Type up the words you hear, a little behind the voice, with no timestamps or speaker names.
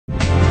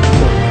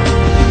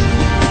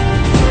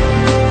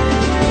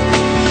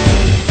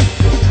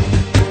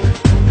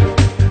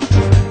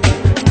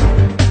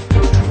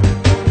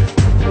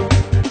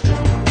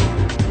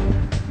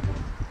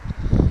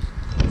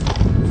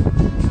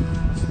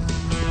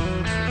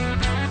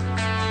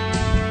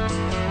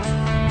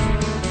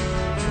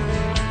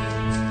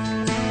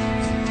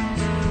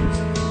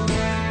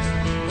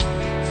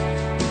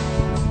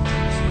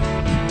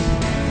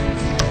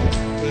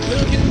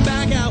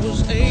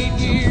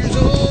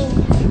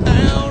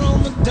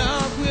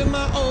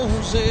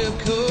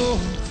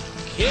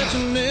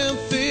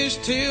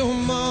till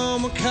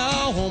mama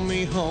called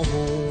me home.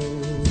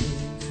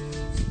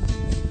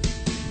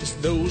 It's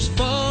those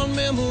fond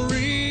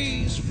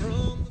memories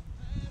from the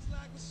past,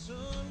 like the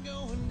sun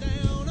going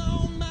down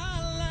on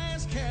my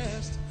last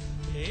cast.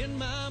 In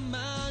my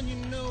mind, you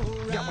know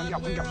right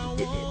where I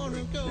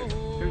wanna go.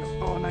 There we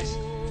go. Oh, nice.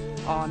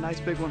 Oh, nice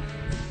big one.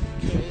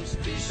 They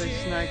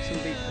snag some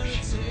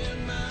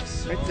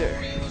baitfish. Right there.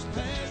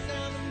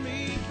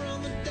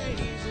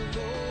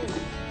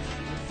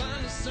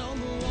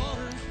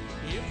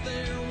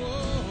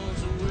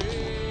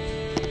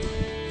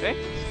 Okay,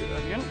 let's do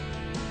that again.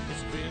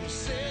 It's been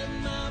said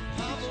my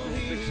papa,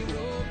 he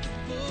wrote the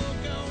book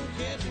on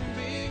catching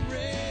big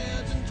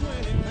reds and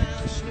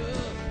 20-pound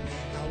snook.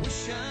 I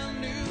wish I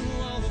knew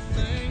all the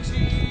things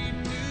he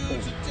knew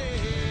today.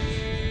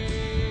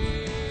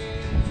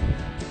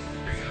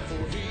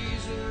 For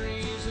he's the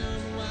reason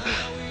why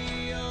we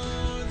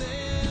are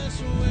this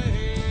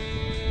way.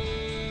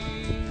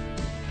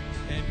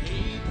 And he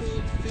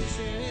put fish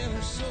in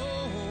our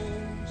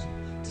souls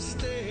to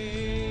stay.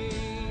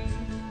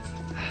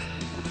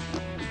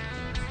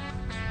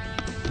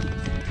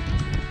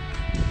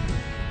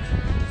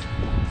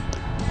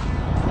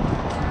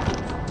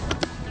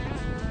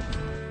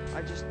 I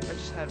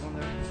just had one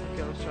there.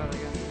 Okay, let's try it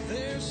again.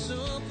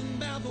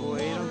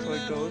 Wait until it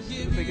goes to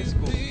the biggest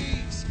school. There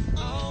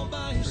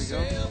we go.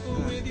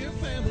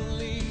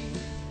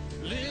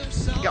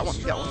 Got one.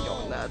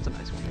 That's a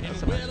nice one.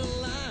 That's a nice one.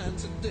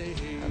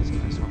 That's a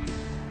nice one.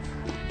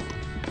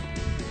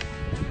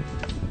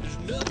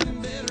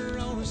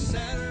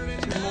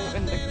 Two more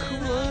in the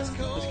cooler.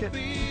 Let's get 2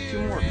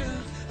 more.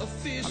 I'm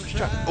just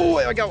trying. Oh,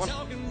 I got one.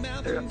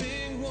 There we go.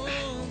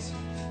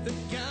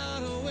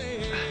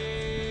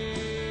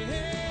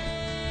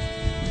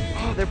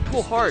 Oh, they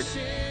pull hard.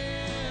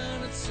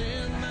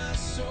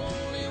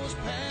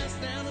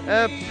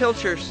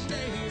 Pilchers.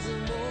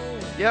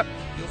 Yep.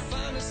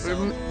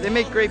 They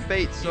make great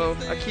bait, so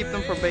I keep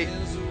them for bait.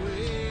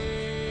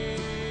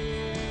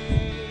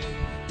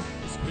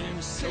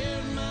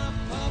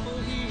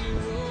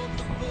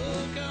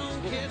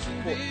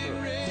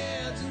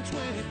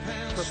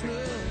 Perfect.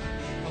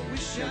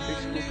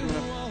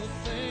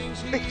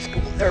 Big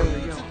school. There we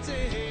go.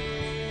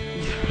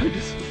 I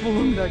just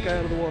flung that guy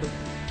out of the water.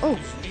 Oh,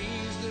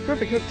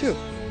 perfect hook too.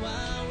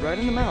 Right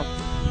in the mouth.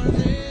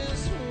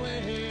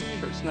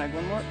 Try to snag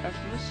one more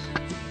after this.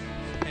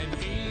 And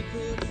he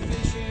put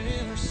fishing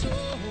in our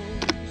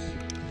souls.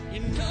 You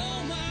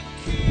know my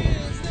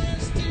kids, they're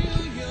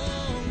still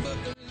young, but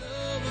the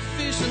love of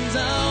fishing's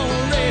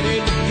already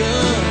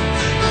begun.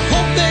 I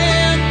hope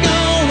they're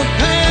gonna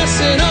pass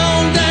it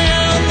on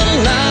down the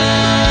line.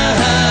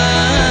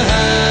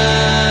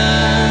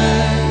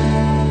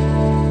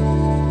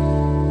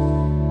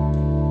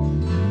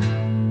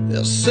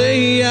 They'll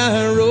say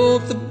I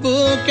wrote the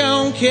book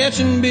on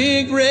catching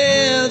big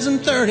reds and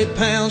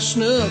 30-pound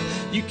snook.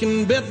 You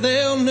can bet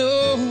they'll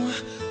know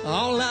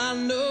all I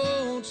know.